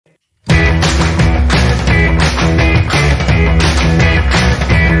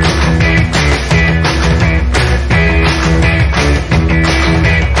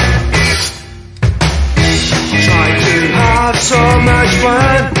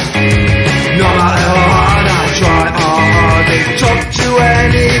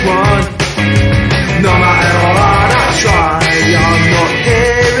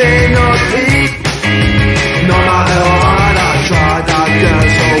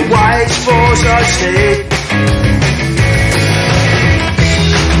university.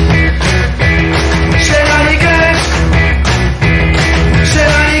 Shenanigans,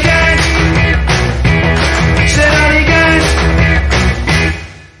 shenanigans, shenanigans.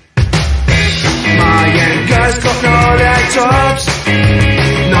 My young girls got no laptops.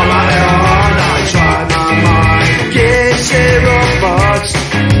 No matter how hard I try, my mind gives zero thoughts.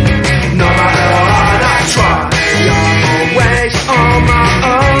 No matter how hard I try, I'm always on my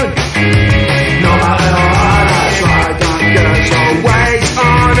own. No matter how hard I try, that girl's always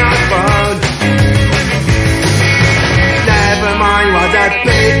on her phone. Never mind what that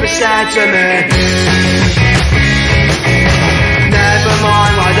people said to me. Never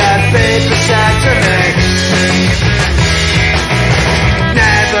mind what that people said to me.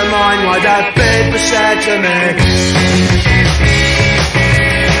 Never mind what that people said to me.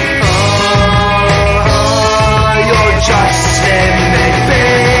 Oh, you're just slimming big.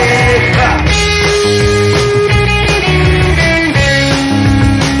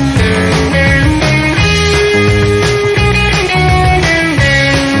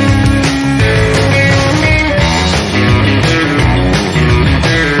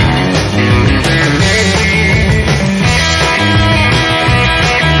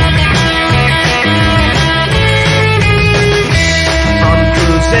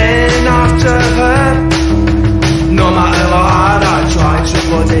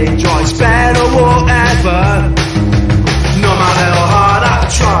 Enjoy spend or whatever. No matter how hard I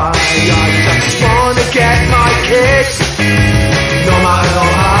try, I just wanna get my kids. No matter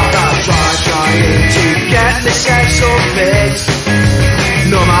how hard I try, trying to get the sexual fix.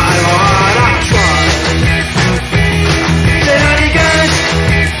 No matter how hard I try. Shenanigans,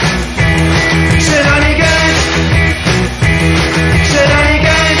 shenanigans,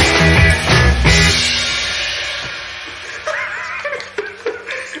 shenanigans.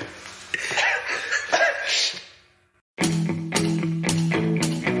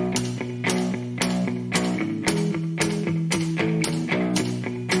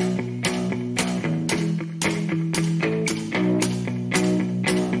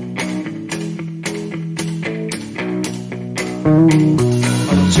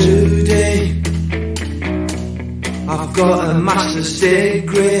 I'm Judy, I've got a master's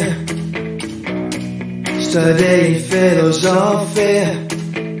degree, studying philosophy.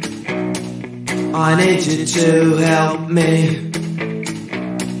 I need you to help me.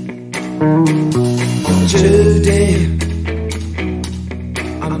 I'm Judy,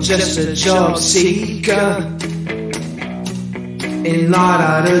 I'm just a job seeker, in line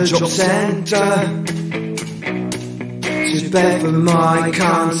at a job centre, to pay for my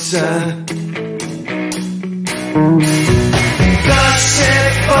cancer.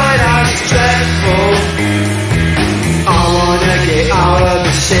 Classified as dreadful, I wanna get out of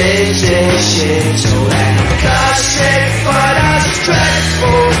the city shit. So then I'm classified as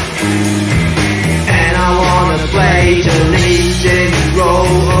dreadful, and I wanna play the leading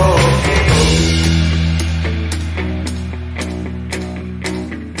role.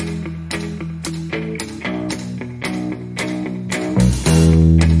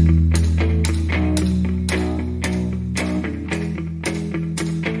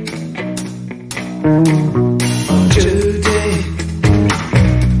 Judy,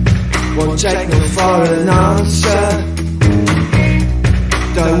 won't take no for an answer.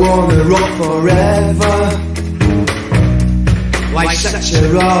 Don't wanna rock forever, like such a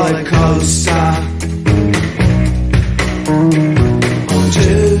roller coaster. Oh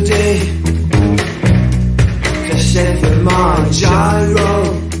Judy, just in for my gyro.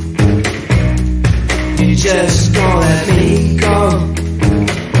 You just gonna let me go.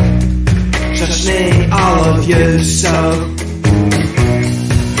 Trust me, I love you so.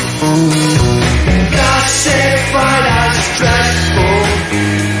 Classified as dreadful,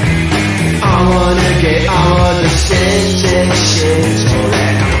 I wanna get out of the city shit.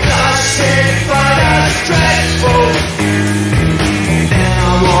 Classified as dreadful, and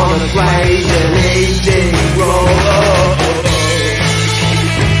I wanna play the leading role.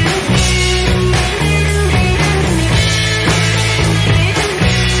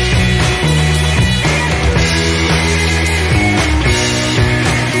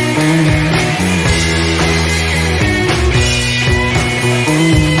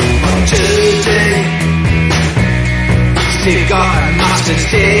 Still got a master's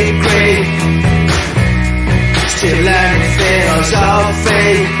degree, still learning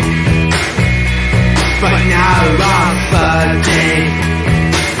philosophy, but now I'm 30.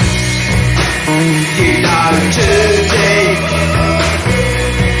 You know Judy,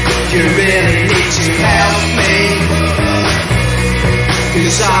 you really need to help me,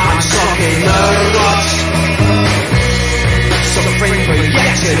 'cause I'm stuck in the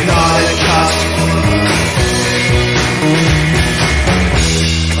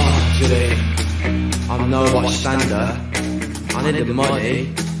need the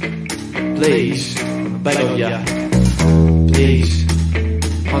money. Please, I beg of ya. Please,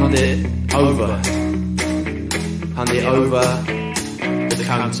 hand it over. Hand it over the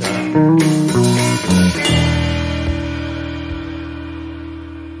counter.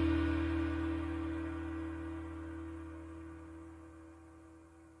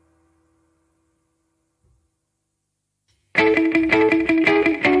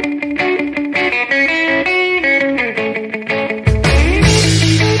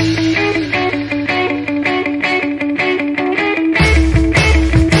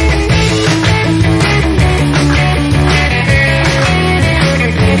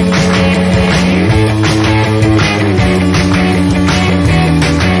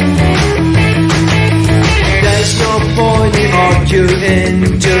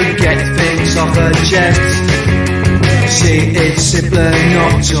 To get things off her chest. See, it's simpler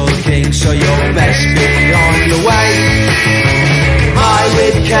not talking, so you'll best be on your way. My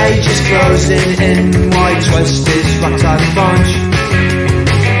rib cage is closing in, my twist is what I punch.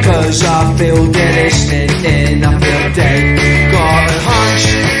 Cause I feel dead listening in, I feel dead, got a hunch.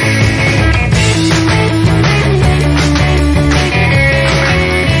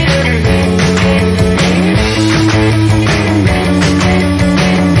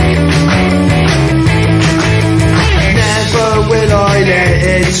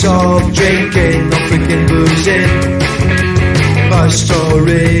 Of drinking or freaking boozing, a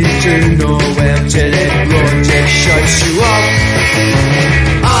story to nowhere till it runs, it shuts you up.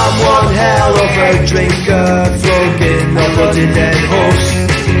 I'm one hell of a drinker, flogging the bloody dead horse,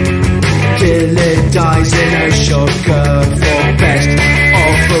 till it dies in a shocker, for best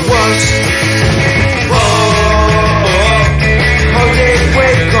or for worse. Oh, how did we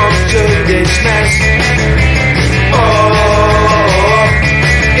come to this mess?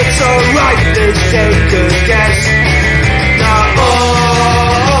 It's alright, let's take a guess. Now,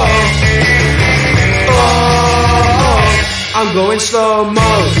 I'm going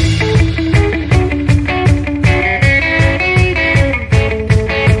slow-mo.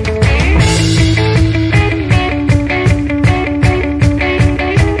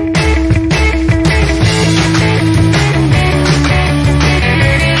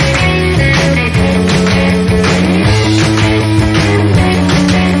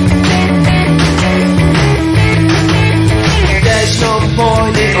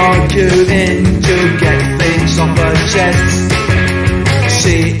 To get things off her chest.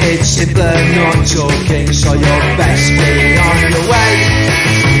 See, it's simpler not talking, so you'll best be on your way.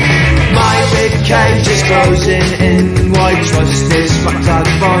 My rib cage is closing in, why trust is what I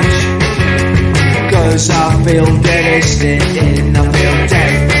bunch. Cause I feel dead listening in, I feel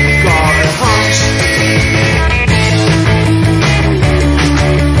dead, got a hunch.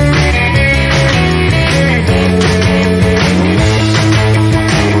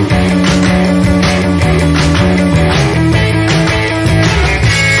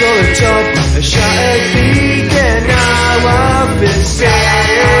 A shattered beacon, now I've been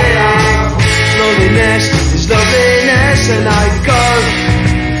saying loneliness is loveliness, and I go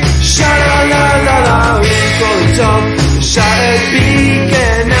sha-la-la-la-la, for the top. A shattered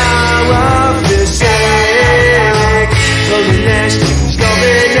beacon, now I've been saying loneliness is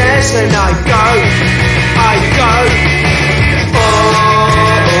loveliness, and I go. Oh,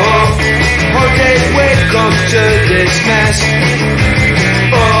 how did we come to this mess?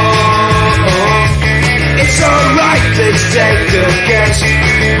 It's alright, let's take a guess.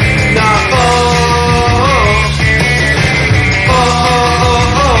 Now,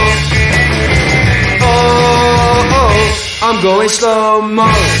 I'm going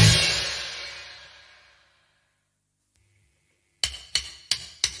slow-mo.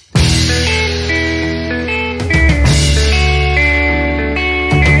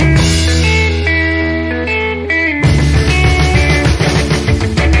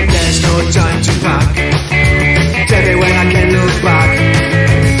 There's no time to pack. Tell me when I can look back.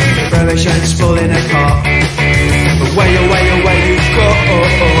 Preparations falling apart. Away you go.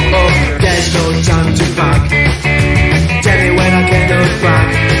 There's no time to pack. Tell me when I can look back.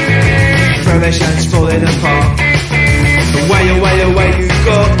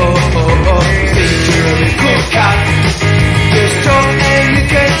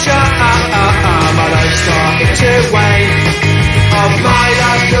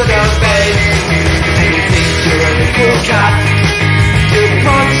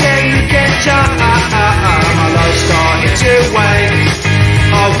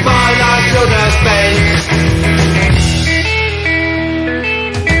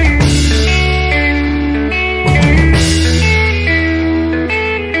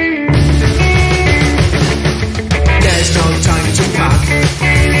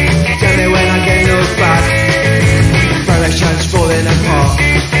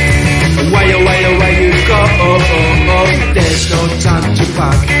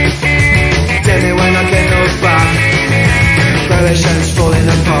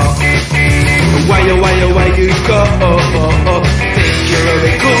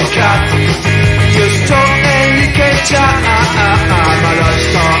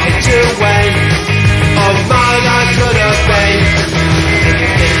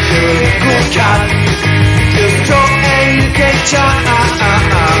 cut. Just talk and you can chat.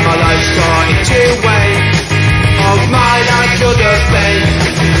 My life's starting to wane. Of my life to the pain.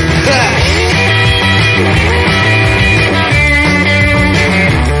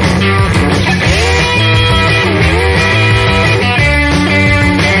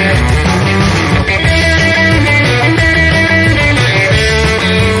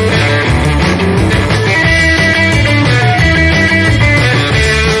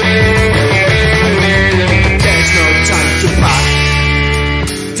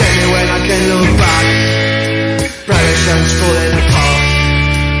 Falling apart.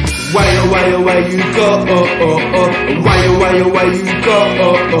 Way away, away you go. Way away, away you go.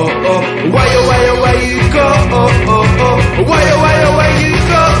 Way away, away you go. Way away, away you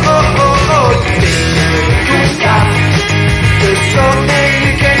go. There's something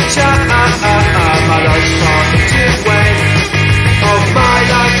you can chat. My life's starting to wane. Of my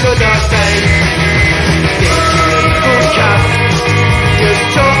life to the pain. There's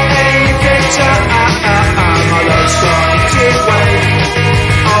something you can chat. My life's starting to wane.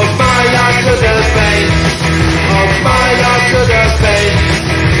 Of my life to the pain. Of my life to the pain.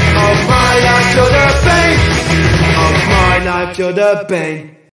 Of my life to the pain. Of my life to the pain.